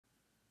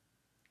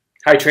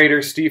Hi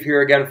traders, Steve here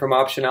again from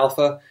Option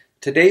Alpha.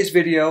 Today's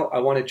video, I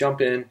want to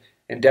jump in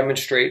and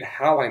demonstrate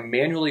how I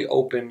manually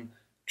open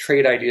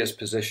trade ideas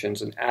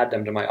positions and add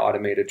them to my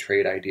automated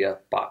trade idea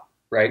bot,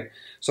 right?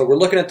 So we're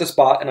looking at this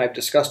bot, and I've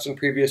discussed in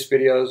previous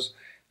videos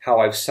how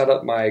I've set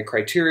up my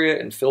criteria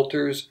and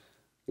filters,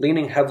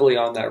 leaning heavily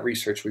on that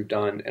research we've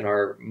done in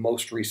our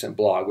most recent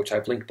blog, which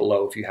I've linked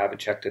below if you haven't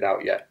checked it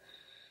out yet.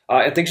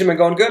 And things have been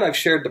going good. I've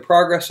shared the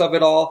progress of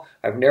it all.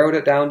 I've narrowed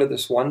it down to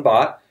this one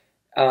bot.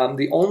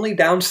 The only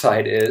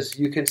downside is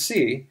you can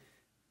see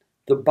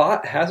the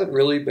bot hasn't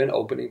really been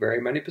opening very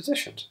many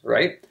positions,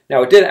 right?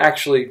 Now, it did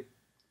actually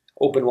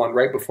open one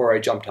right before I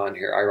jumped on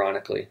here,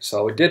 ironically.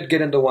 So it did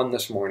get into one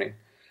this morning.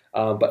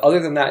 But other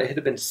than that, it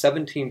had been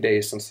 17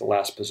 days since the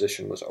last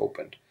position was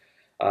opened.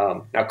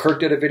 Now,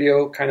 Kirk did a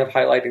video kind of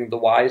highlighting the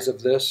whys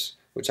of this,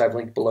 which I've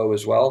linked below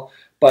as well.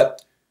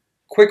 But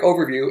quick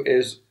overview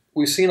is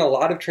we've seen a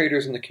lot of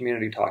traders in the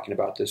community talking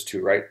about this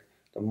too, right?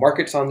 The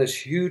market's on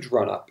this huge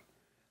run-up.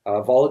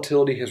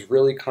 Volatility has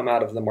really come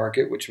out of the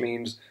market, which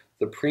means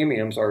the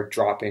premiums are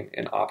dropping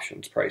in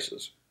options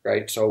prices,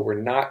 right? So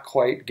we're not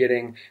quite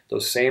getting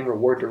those same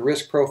reward to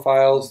risk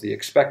profiles, the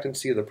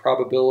expectancy, the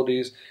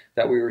probabilities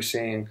that we were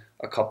seeing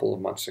a couple of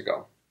months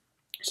ago.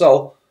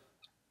 So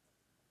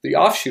the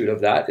offshoot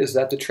of that is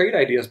that the Trade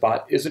Ideas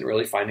bot isn't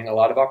really finding a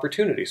lot of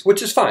opportunities,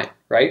 which is fine,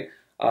 right?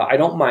 I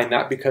don't mind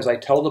that because I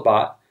tell the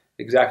bot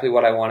exactly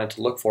what I want it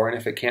to look for, and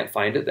if it can't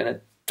find it, then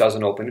it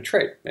doesn't open a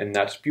trade, and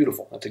that's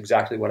beautiful. That's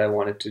exactly what I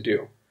wanted to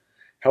do.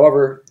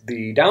 However,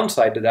 the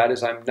downside to that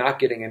is I'm not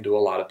getting into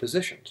a lot of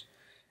positions.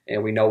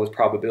 And we know with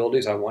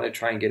probabilities, I want to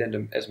try and get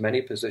into as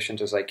many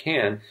positions as I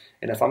can.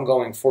 And if I'm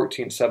going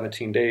 14,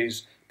 17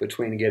 days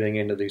between getting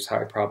into these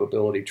high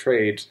probability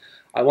trades,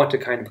 I want to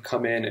kind of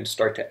come in and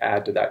start to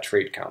add to that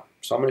trade count.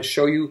 So I'm going to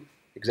show you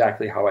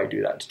exactly how I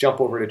do that. Let's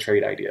jump over to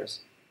Trade Ideas.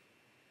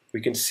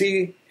 We can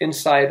see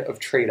inside of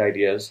Trade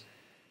Ideas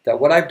that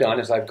what I've done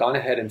is I've gone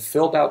ahead and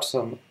filled out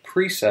some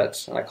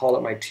presets, and I call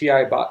it my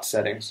TI bot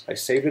settings. I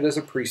saved it as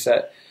a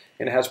preset,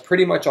 and it has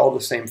pretty much all the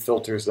same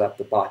filters that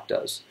the bot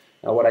does.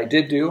 Now what I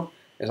did do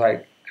is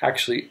I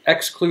actually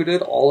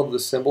excluded all of the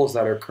symbols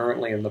that are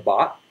currently in the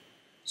bot.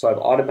 So I've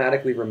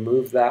automatically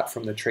removed that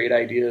from the Trade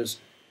Ideas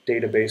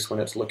database when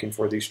it's looking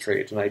for these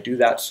trades. And I do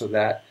that so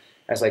that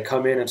as I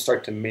come in and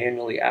start to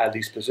manually add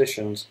these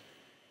positions,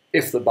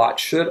 if the bot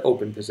should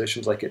open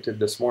positions like it did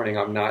this morning,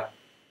 I'm not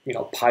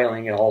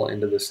piling it all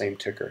into the same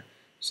ticker.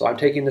 So I'm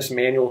taking this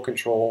manual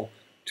control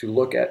to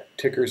look at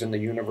tickers in the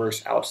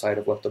universe outside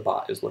of what the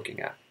bot is looking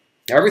at.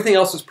 Now everything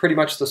else is pretty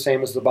much the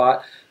same as the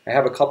bot. I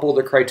have a couple of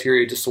the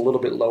criteria just a little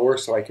bit lower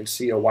so I can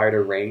see a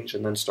wider range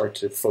and then start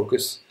to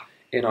focus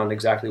in on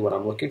exactly what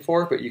I'm looking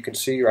for. But you can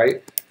see,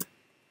 right,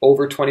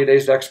 over 20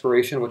 days to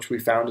expiration, which we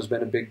found has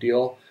been a big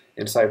deal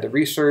inside the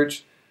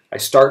research. I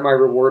start my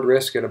reward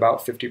risk at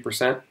about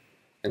 50%.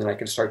 And then I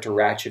can start to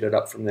ratchet it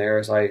up from there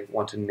as I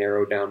want to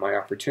narrow down my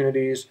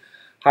opportunities.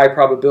 High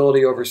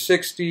probability over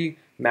 60,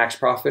 max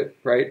profit,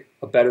 right?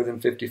 A better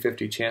than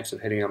 50-50 chance of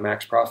hitting a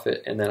max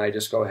profit. And then I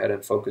just go ahead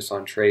and focus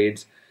on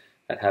trades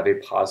that have a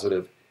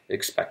positive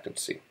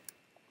expectancy.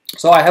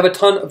 So I have a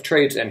ton of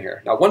trades in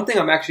here. Now, one thing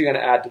I'm actually going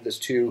to add to this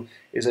too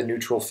is a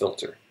neutral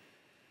filter.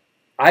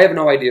 I have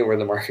no idea where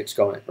the market's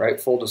going, right?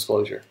 Full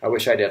disclosure. I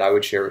wish I did. I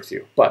would share with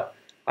you. But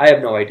I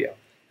have no idea.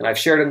 And I've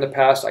shared in the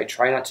past, I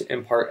try not to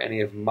impart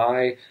any of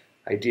my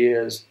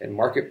ideas and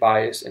market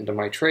bias into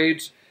my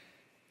trades.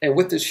 And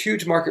with this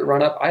huge market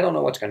run-up, I don't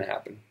know what's going to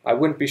happen. I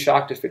wouldn't be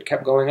shocked if it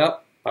kept going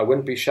up. I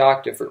wouldn't be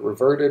shocked if it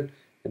reverted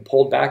and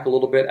pulled back a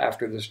little bit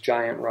after this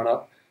giant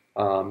run-up.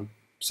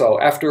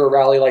 So after a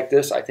rally like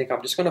this, I think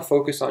I'm just going to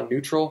focus on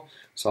neutral.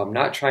 So I'm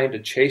not trying to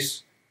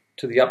chase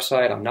to the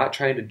upside. I'm not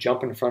trying to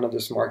jump in front of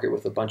this market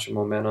with a bunch of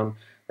momentum.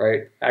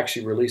 Right?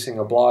 Actually releasing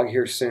a blog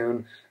here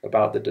soon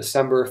about the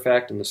December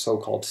effect and the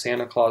so-called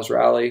Santa Claus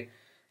rally.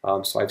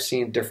 So I've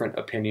seen different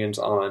opinions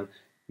on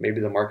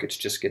maybe the market's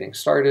just getting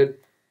started.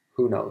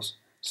 Who knows?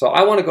 So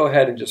I want to go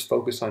ahead and just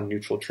focus on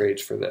neutral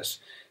trades for this.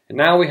 And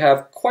now we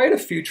have quite a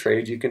few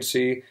trades. You can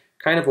see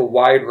kind of a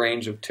wide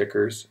range of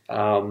tickers.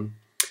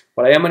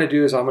 What I am going to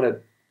do is I'm going to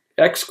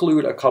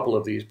exclude a couple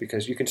of these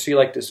because you can see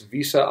like this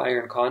Visa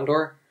Iron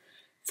Condor,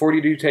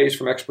 42 days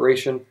from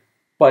expiration,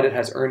 but it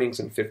has earnings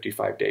in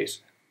 55 days.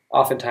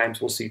 Oftentimes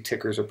we'll see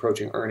tickers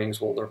approaching earnings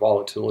while their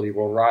volatility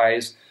will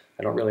rise.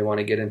 I don't really want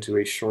to get into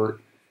a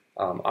short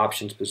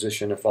options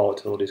position if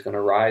volatility is going to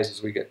rise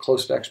as we get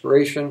close to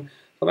expiration.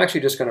 So I'm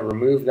actually just going to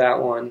remove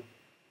that one.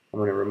 I'm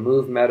going to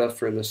remove Meta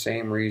for the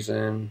same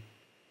reason.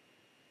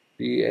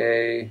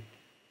 BA,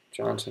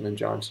 Johnson &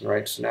 Johnson,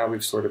 right? So now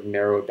we've sort of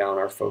narrowed down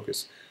our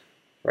focus.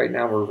 Right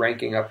now we're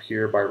ranking up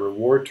here by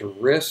reward to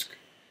risk.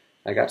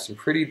 I got some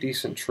pretty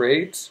decent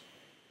trades.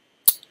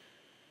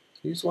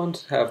 These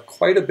ones have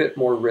quite a bit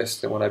more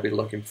risk than what I'd be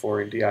looking for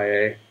in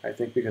DIA, I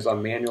think because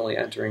I'm manually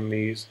entering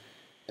these,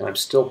 and I'm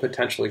still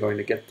potentially going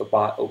to get the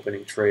bot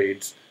opening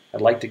trades.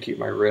 I'd like to keep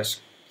my risk,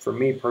 for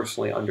me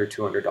personally, under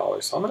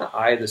 $200. So I'm going to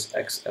eye this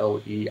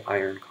XLE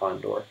Iron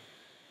Condor.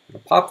 I'm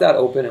going to pop that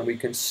open, and we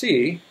can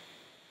see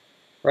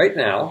right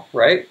now,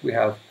 right, we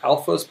have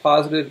alpha is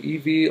positive,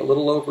 EV a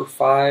little over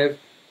 5,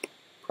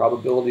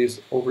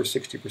 probabilities over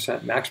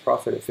 60%, max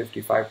profit at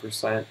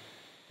 55%,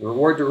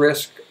 reward to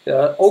risk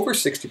over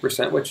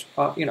 60%, which,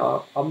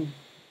 I'm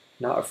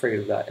not afraid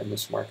of that in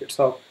this market.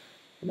 So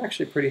I'm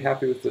actually pretty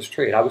happy with this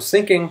trade. I was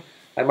thinking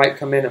I might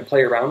come in and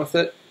play around with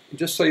it.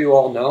 Just so you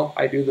all know,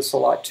 I do this a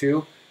lot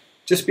too.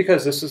 Just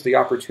because this is the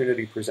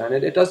opportunity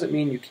presented, it doesn't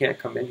mean you can't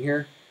come in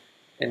here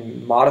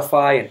and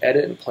modify and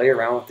edit and play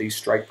around with these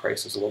strike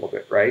prices a little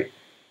bit, right?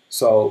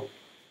 So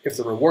if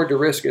the reward to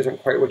risk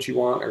isn't quite what you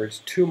want, or it's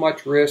too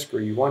much risk, or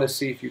you want to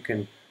see if you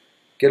can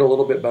get a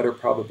little bit better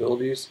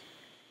probabilities,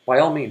 by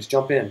all means,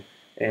 jump in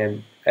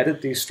and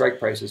edit these strike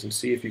prices and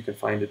see if you can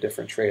find a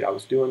different trade. I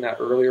was doing that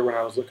earlier when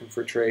I was looking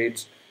for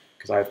trades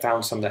because I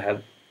found some that had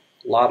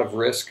a lot of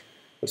risk.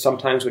 But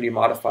sometimes when you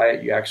modify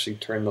it, you actually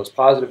turn those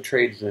positive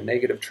trades into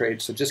negative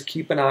trades. So just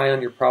keep an eye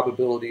on your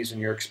probabilities and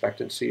your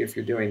expectancy if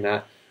you're doing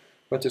that.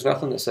 But there's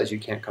nothing that says you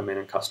can't come in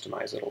and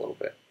customize it a little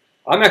bit.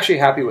 I'm actually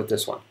happy with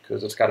this one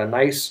because it's got a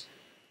nice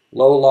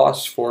low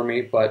loss for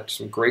me, but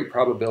some great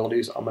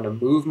probabilities. I'm going to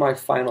move my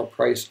final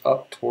price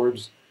up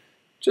towards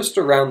just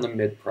around the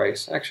mid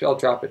price. Actually, I'll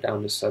drop it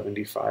down to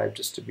 75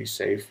 just to be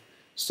safe.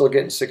 Still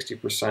getting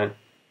 60%.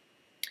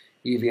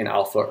 EV and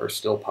alpha are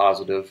still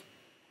positive.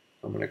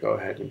 I'm going to go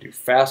ahead and do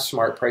fast,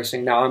 smart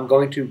pricing. Now I'm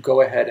going to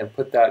go ahead and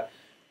put that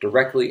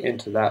directly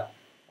into that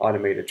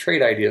automated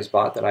trade ideas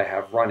bot that I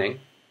have running.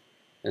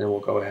 And then we'll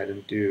go ahead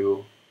and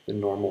do the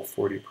normal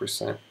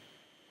 40%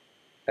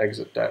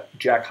 exit that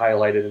Jack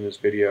highlighted in his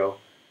video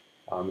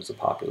is a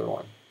popular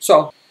one.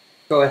 So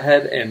go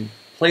ahead and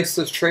place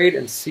this trade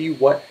and see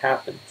what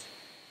happens.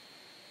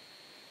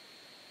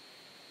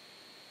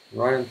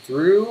 Running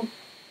through.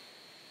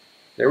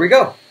 There we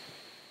go.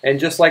 And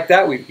just like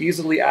that, we've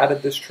easily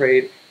added this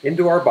trade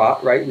into our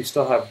bot, right? We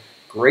still have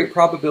great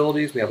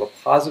probabilities. We have a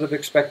positive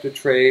expected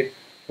trade.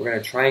 We're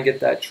going to try and get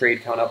that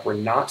trade count up. We're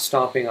not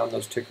stomping on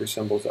those ticker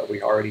symbols that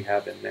we already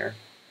have in there.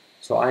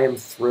 So I am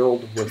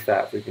thrilled with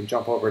that. We can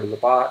jump over to the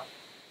bot.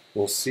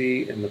 We'll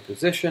see in the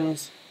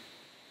positions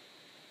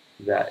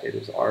that it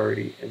is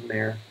already in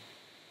there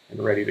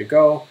and ready to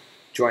go,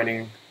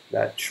 joining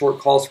that short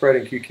call spread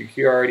in QQQ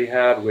I already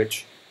had,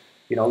 which,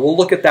 we'll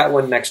look at that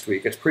one next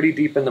week. It's pretty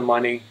deep in the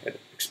money. It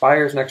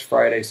expires next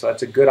Friday, so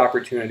that's a good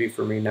opportunity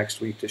for me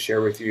next week to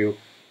share with you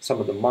some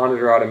of the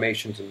monitor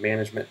automations and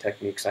management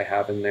techniques I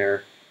have in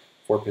there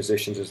for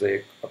positions as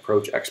they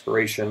approach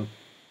expiration.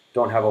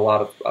 Don't have a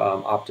lot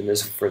of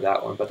optimism for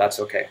that one, but that's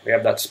okay. We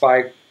have that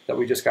SPY that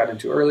we just got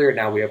into earlier.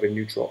 Now we have a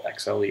neutral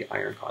XLE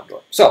iron condor.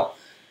 So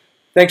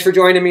thanks for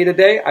joining me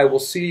today. I will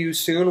see you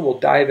soon. We'll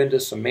dive into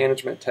some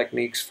management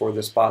techniques for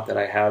this bot that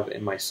I have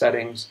in my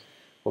settings.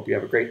 Hope you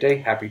have a great day.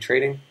 Happy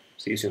trading.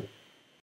 See you soon.